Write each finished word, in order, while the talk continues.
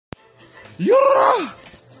Yeah!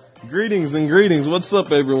 Greetings and greetings. What's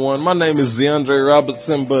up, everyone? My name is DeAndre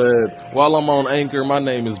Robertson, but while I'm on Anchor, my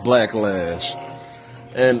name is Blacklash.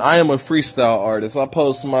 And I am a freestyle artist. I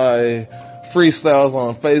post my freestyles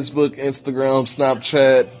on Facebook, Instagram,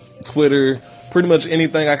 Snapchat, Twitter. Pretty much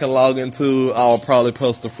anything I can log into, I'll probably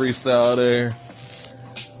post a freestyle there.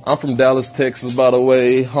 I'm from Dallas, Texas, by the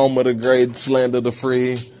way, home of the great, land of the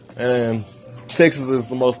free. And Texas is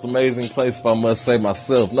the most amazing place, if I must say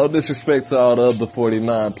myself. No disrespect to all the other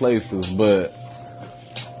 49 places, but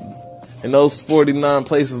in those 49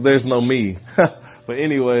 places, there's no me. But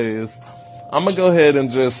anyways, I'm going to go ahead and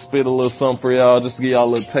just spit a little something for y'all, just to give y'all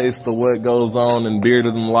a little taste of what goes on in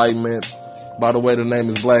Bearded Enlightenment. By the way, the name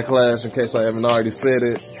is Blacklash, in case I haven't already said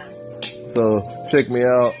it. So check me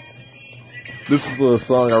out. This is a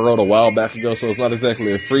song I wrote a while back ago, so it's not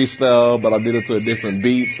exactly a freestyle, but I did it to a different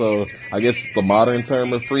beat, so I guess it's the modern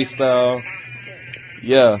term of freestyle.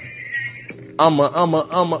 Yeah. I'ma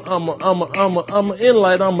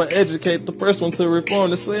enlighten, I'ma educate, the first one to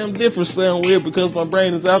reform. They say I'm different, say I'm weird because my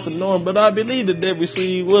brain is out the norm, but I believe that every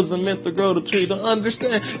seed wasn't meant to grow the tree. To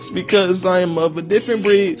understand, it's because I am of a different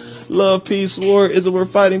breed. Love, peace, war, is it we're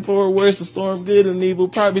fighting for? Where's the storm? Good and evil,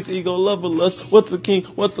 private ego, love or lust. What's a king?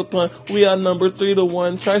 What's a pun? We are number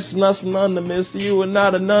 3-1. Trice is not synonymous. You are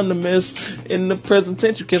not anonymous. In the present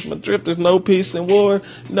tense, you catch my drift. There's no peace in war,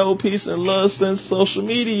 no peace in love since social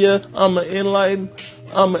media. I'ma enlighten,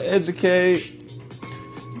 I'ma educate,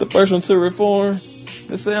 the first one to reform.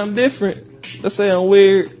 They say I'm different, they say I'm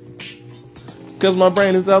weird, cause my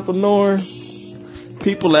brain is out the norm.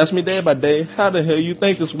 People ask me day by day, how the hell you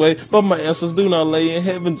think this way? But my answers do not lay in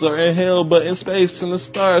heavens or in hell, but in space, in the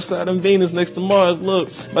stars, Saturn, Venus, next to Mars. Look,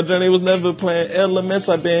 my journey was never planned, elements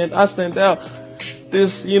I bend, I stand out.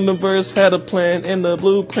 This universe had a plan and a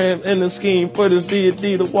blueprint and a scheme for this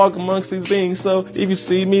deity to walk amongst these beings. So if you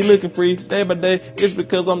see me looking free day by day, it's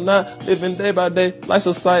because I'm not living day by day. Life's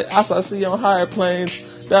a sight, I see on higher planes.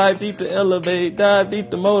 Dive deep to elevate, dive deep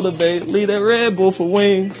to motivate. Lead that Red Bull for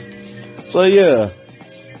wings. So yeah,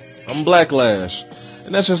 I'm Blacklash.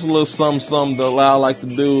 And that's just a little something that I like to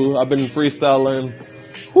do. I've been freestyling,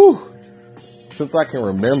 since I can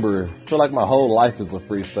remember. I feel like my whole life is a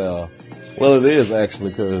freestyle. Well, it is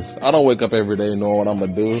actually, because I don't wake up every day knowing what I'm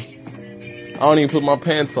going to do. I don't even put my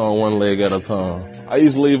pants on one leg at a time. I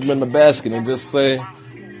usually leave them in the basket and just say,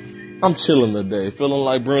 I'm chilling today, feeling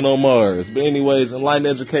like Bruno Mars. But anyways, enlighten,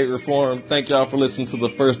 educate, reform. Thank y'all for listening to the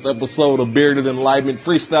first episode of Bearded Enlightenment.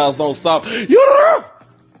 Freestyles don't stop.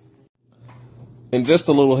 And just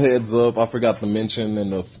a little heads up, I forgot to mention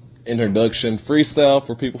in the introduction, freestyle,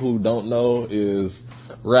 for people who don't know, is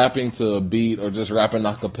rapping to a beat or just rapping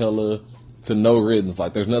a cappella to no riddance.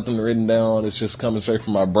 Like, there's nothing written down. It's just coming straight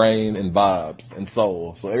from my brain and vibes and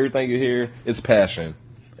soul. So everything you hear, it's passion.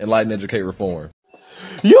 Enlighten, educate, reform.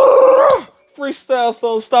 Freestyles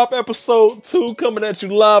Don't Stop, episode 2, coming at you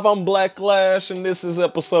live. I'm Blacklash, and this is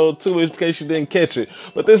episode 2, in case you didn't catch it.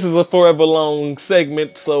 But this is a forever long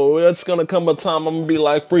segment, so it's gonna come a time I'm gonna be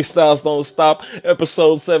like, Freestyles Don't Stop,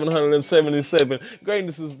 episode 777.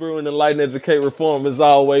 Greatness is brewing, enlighten, educate, reform. As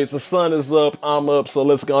always, the sun is up, I'm up, so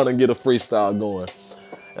let's go on and get a freestyle going.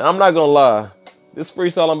 And I'm not gonna lie, this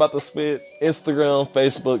freestyle I'm about to spit, Instagram,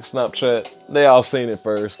 Facebook, Snapchat, they all seen it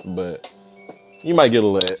first, but you might get a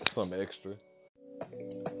little something extra.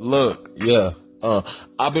 Look, yeah,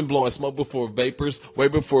 I've been blowing smoke before vapors, way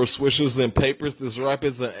before swishers and papers. This rap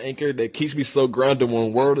is an anchor that keeps me so grounded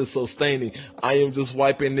when world is so staining. I am just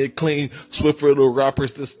wiping it clean, swift for the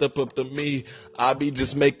rappers to step up to me. I be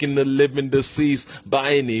just making the living deceased by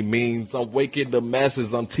any means. I'm waking the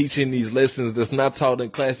masses, I'm teaching these lessons that's not taught in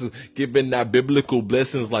classes, giving out biblical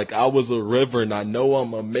blessings like I was a reverend. I know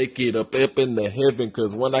I'ma make it up in the heaven,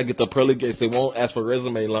 cause when I get the pearly gates, they won't ask for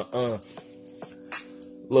resume like,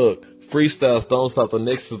 Look, freestyles don't stop. The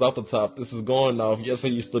next is off the top. This is going off. Yes, I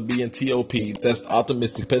used to be in T.O.P. That's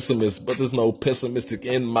optimistic, pessimist. But there's no pessimistic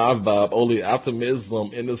in my vibe. Only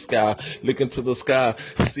optimism in the sky. Look into the sky.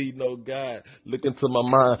 See no God. Look into my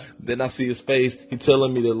mind. Then I see his face. He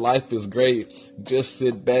telling me that life is great. Just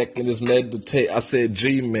sit back and just meditate. I said,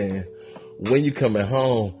 gee, man, when you coming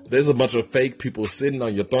home? There's a bunch of fake people sitting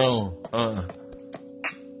on your throne.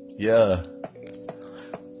 Yeah.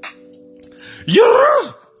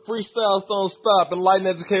 Freestyles don't stop. Enlighten,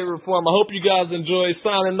 educate, reform. I hope you guys enjoy.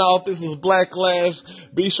 Signing off. This is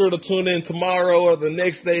Blacklash. Be sure to tune in tomorrow or the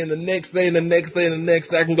next day and the next day and the next day and the next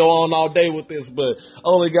day. I can go on all day with this, but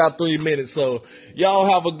only got 3 minutes. So y'all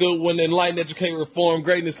have a good one. Enlighten, educate, reform.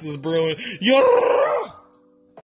 Greatness is brewing.